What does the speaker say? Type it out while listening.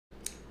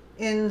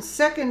In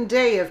second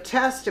day of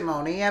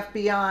testimony,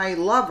 FBI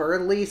lover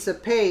Lisa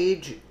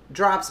Page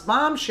drops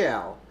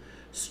bombshell.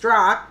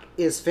 Strzok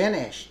is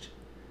finished.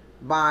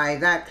 By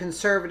that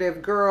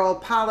conservative girl,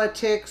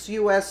 Politics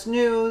U.S.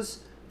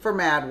 News for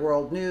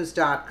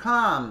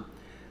MadWorldNews.com.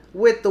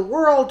 With the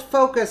world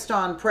focused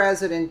on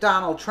President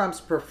Donald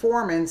Trump's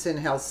performance in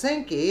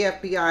Helsinki,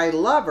 FBI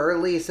lover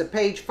Lisa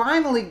Page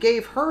finally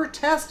gave her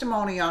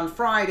testimony on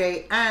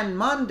Friday and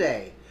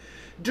Monday.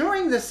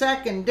 During the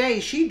second day,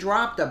 she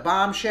dropped a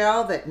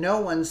bombshell that no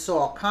one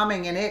saw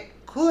coming, and it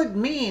could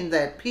mean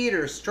that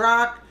Peter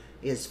Strzok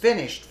is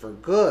finished for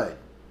good.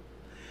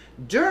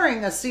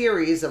 During a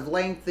series of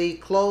lengthy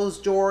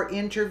closed-door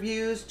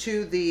interviews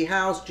to the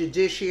House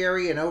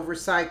Judiciary and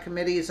Oversight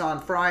Committees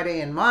on Friday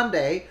and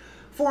Monday,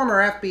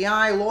 former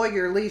FBI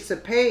lawyer Lisa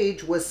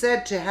Page was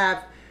said to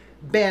have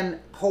been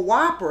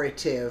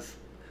cooperative,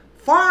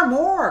 far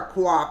more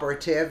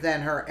cooperative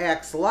than her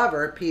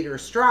ex-lover Peter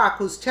Strzok,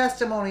 whose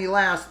testimony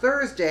last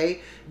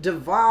Thursday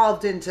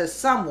devolved into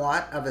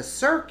somewhat of a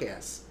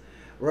circus.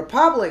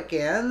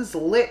 Republicans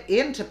lit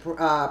into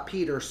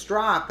Peter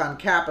Strzok on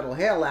Capitol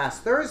Hill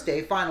last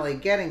Thursday, finally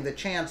getting the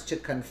chance to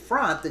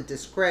confront the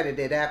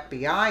discredited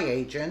FBI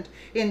agent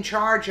in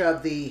charge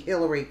of the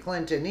Hillary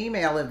Clinton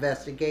email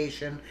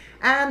investigation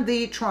and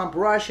the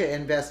Trump-Russia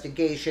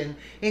investigation,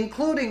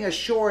 including a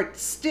short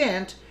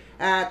stint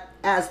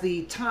as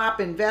the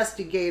top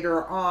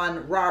investigator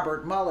on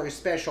Robert Mueller's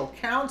special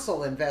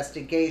counsel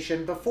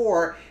investigation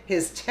before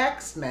his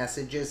text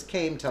messages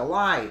came to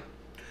light.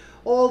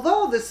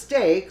 Although the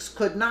stakes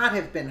could not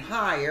have been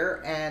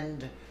higher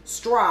and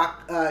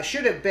Strzok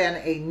should have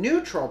been a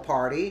neutral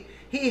party,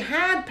 he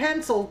had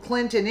penciled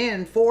Clinton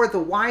in for the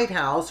White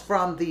House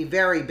from the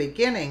very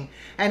beginning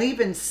and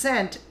even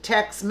sent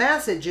text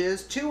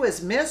messages to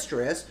his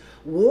mistress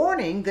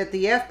warning that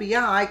the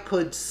FBI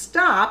could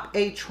stop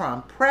a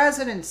Trump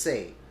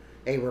presidency.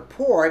 A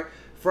report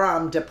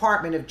from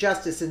Department of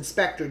Justice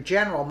Inspector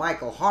General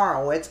Michael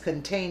Horowitz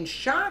contained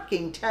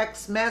shocking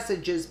text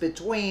messages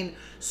between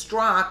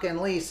Strzok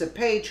and Lisa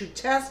Page, who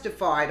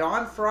testified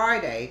on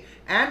Friday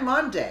and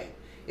Monday.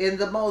 In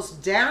the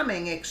most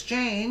damning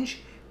exchange,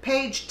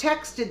 Page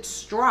texted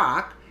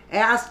Strzok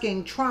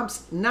asking,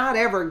 "Trump's not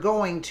ever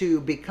going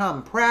to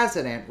become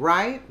president,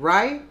 right?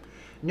 Right?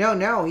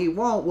 No, he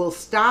won't. We'll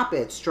stop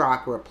it,"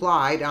 Strzok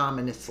replied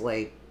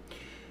ominously.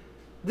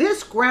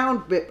 This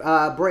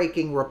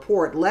groundbreaking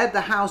report led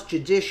the House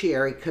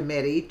Judiciary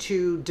Committee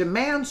to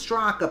demand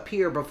Strzok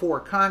appear before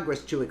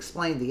Congress to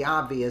explain the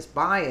obvious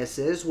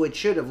biases, which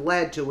should have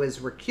led to his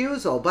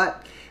recusal.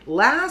 But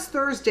last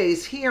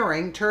Thursday's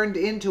hearing turned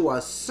into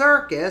a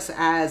circus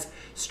as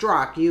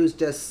Strzok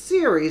used a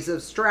series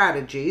of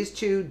strategies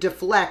to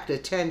deflect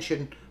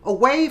attention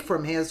away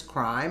from his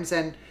crimes,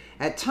 and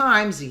at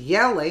times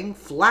yelling,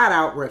 flat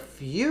out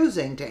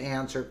refusing to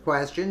answer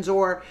questions,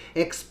 or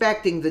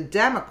expecting the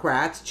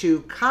Democrats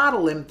to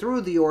coddle him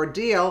through the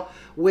ordeal,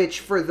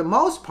 which for the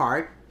most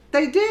part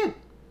they did.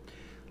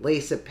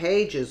 Lisa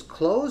Page's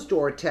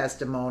closed-door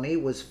testimony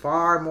was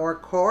far more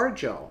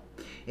cordial.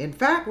 In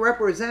fact,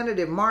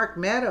 Representative Mark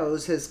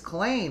Meadows has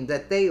claimed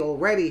that they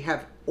already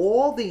have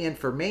all the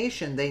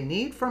information they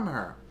need from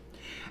her.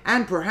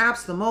 And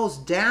perhaps the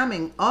most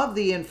damning of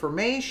the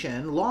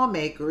information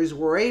lawmakers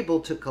were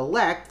able to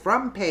collect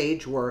from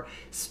Page were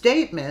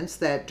statements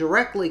that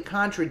directly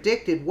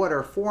contradicted what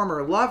her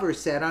former lover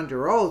said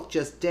under oath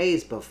just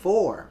days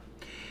before.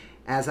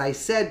 As I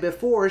said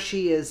before,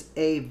 she is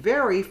a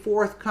very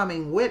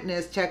forthcoming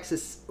witness,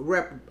 Texas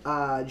Rep.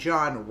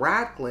 John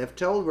Ratcliffe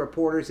told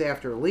reporters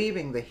after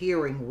leaving the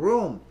hearing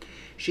room.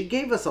 She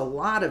gave us a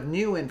lot of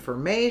new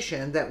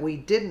information that we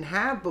didn't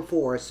have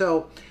before,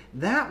 so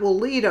that will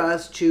lead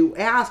us to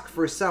ask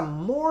for some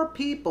more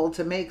people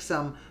to make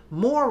some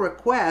more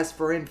requests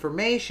for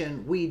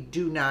information we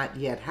do not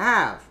yet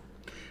have.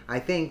 I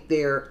think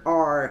there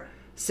are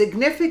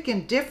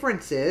significant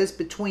differences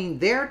between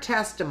their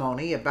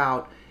testimony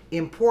about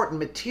important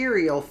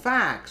material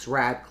facts,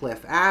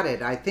 Ratcliffe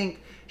added. I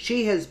think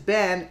she has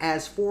been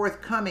as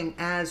forthcoming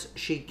as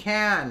she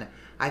can.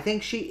 I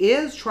think she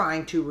is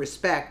trying to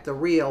respect the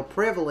real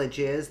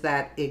privileges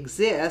that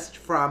exist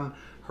from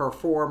her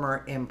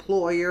former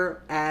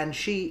employer, and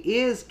she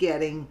is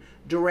getting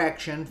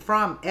direction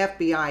from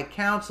FBI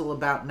counsel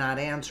about not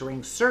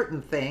answering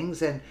certain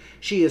things, and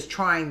she is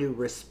trying to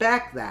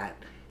respect that.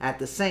 At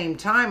the same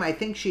time, I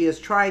think she is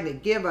trying to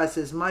give us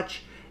as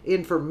much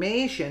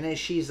information as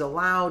she's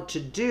allowed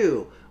to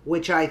do,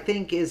 which I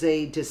think is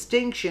a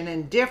distinction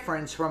and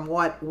difference from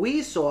what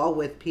we saw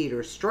with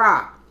Peter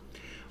Strzok.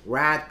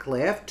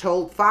 Ratcliffe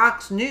told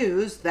Fox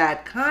News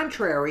that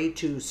contrary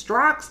to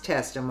Strzok's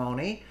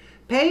testimony,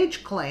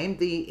 Page claimed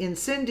the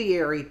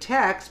incendiary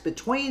text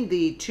between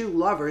the two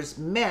lovers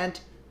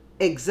meant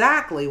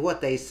exactly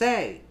what they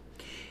say.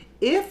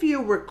 If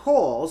you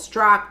recall,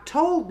 Strzok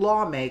told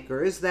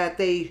lawmakers that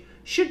they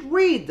should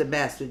read the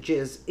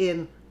messages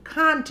in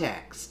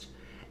context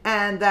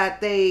and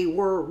that they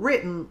were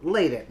written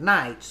late at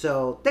night,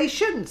 so they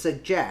shouldn't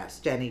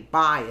suggest any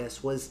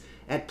bias was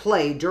at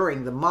play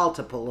during the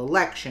multiple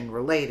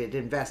election-related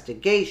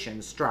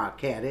investigations,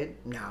 Strzok added.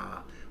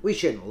 Nah, we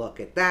shouldn't look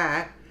at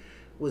that.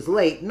 It was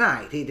late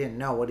night. He didn't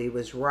know what he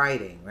was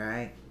writing,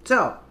 right?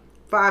 So,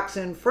 Fox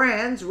and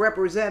Friends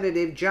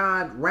Representative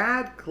John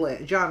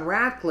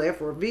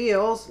Ratcliffe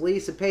reveals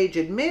Lisa Page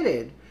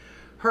admitted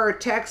her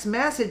text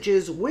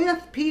messages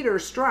with Peter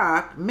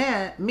Strzok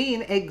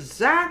mean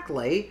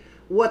exactly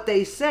what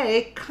they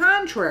say,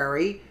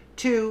 contrary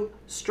to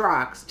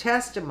Strzok's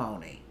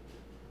testimony.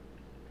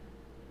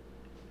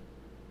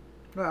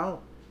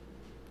 Well,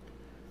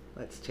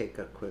 let's take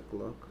a quick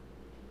look.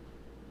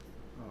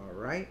 All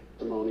right.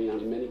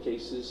 In many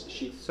cases,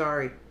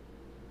 Sorry.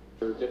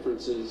 There are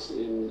differences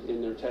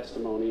in their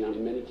testimony.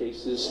 In many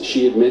cases,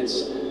 she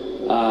admits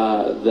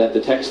that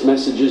the text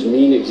messages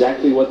mean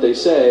exactly what they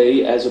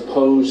say, as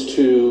opposed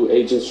to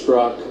Agent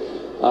Strzok,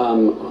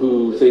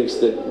 who thinks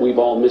that we've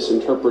all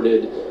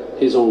misinterpreted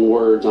his own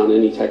words on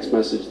any text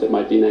message that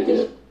might be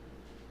negative.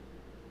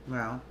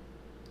 Well,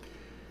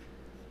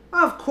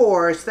 of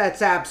course,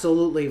 that's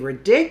absolutely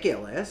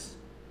ridiculous.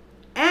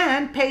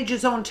 And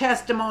Page's own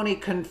testimony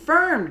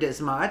confirmed as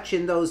much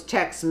in those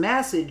text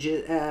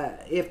messages.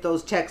 If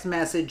those text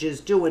messages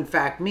do in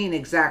fact mean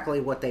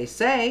exactly what they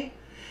say,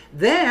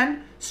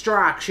 then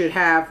Strzok should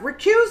have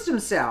recused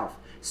himself.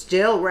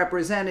 Still,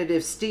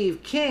 Representative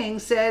Steve King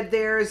said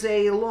there's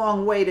a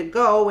long way to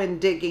go in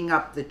digging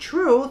up the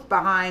truth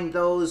behind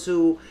those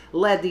who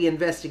led the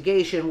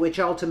investigation, which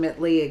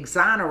ultimately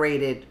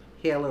exonerated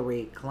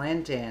Hillary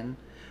Clinton,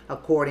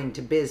 according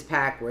to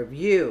BizPac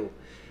Review.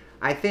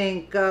 I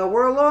think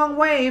we're a long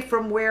way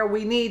from where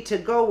we need to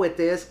go with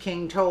this,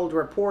 King told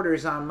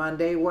reporters on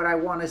Monday. What I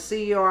want to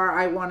see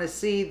I want to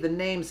see the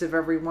names of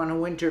everyone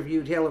who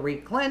interviewed Hillary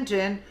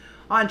Clinton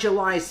on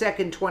July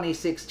 2nd,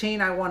 2016.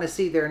 I want to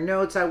see their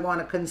notes. I want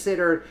to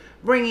consider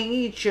bringing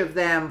each of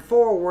them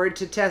forward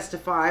to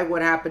testify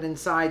what happened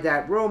inside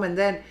that room, and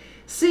then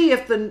see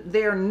if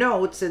their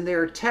notes and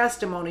their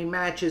testimony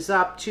matches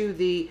up to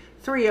the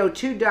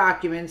 302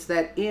 documents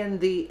that in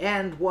the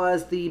end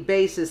was the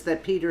basis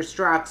that Peter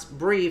Strzok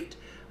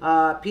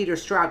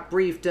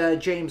briefed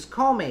James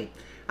Comey.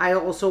 I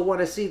also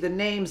want to see the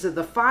names of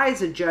the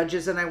FISA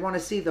judges, and I want to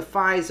see the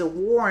FISA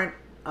warrant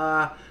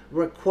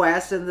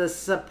requests and the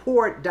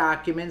support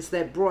documents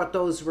that brought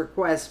those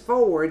requests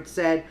forward,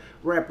 said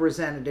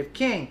Representative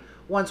King.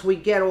 Once we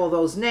get all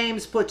those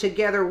names put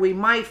together, we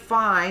might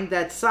find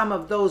that some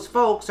of those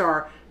folks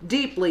are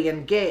deeply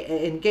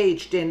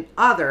engaged in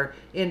other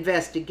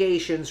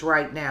investigations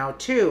right now,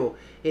 too.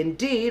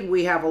 Indeed,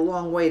 we have a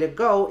long way to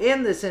go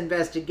in this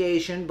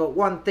investigation, but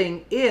one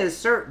thing is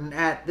certain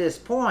at this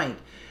point.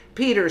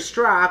 Peter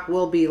Strzok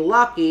will be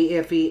lucky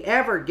if he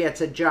ever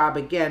gets a job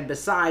again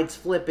besides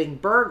flipping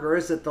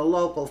burgers at the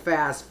local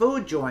fast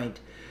food joint.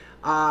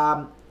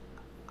 I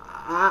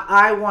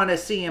want to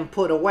see him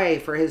put away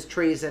for his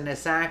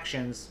treasonous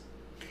actions,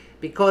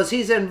 because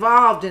he's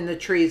involved in the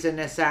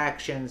treasonous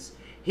actions.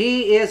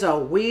 He is a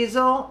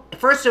weasel.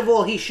 First of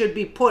all, he should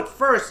be put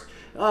first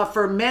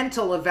for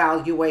mental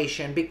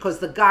evaluation, because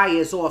the guy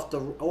is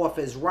off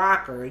his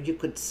rocker. You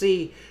could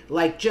see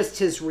like just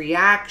his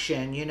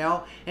reaction, you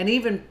know, and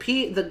even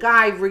the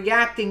guy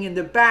reacting in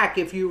the back.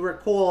 If you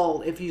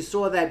recall, if you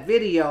saw that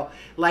video,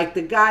 like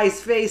the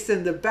guy's face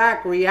in the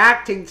back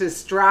reacting to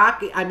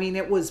Strzok. I mean,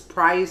 it was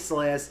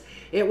priceless.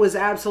 It was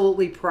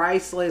absolutely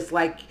priceless.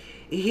 Like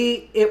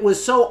it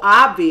was so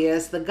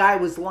obvious the guy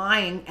was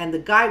lying, and the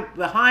guy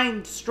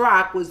behind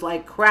Strzok was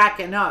like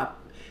cracking up.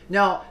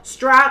 No,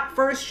 Strzok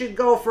first should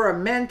go for a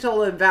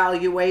mental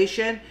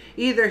evaluation.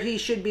 Either he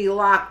should be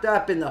locked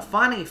up in the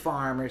funny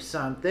farm or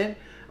something,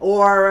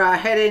 or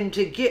head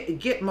into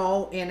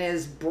Gitmo in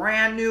his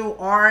brand new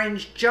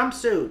orange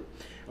jumpsuit.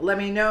 Let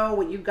me know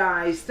what you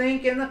guys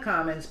think in the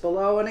comments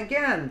below. And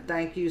again,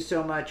 thank you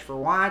so much for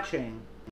watching.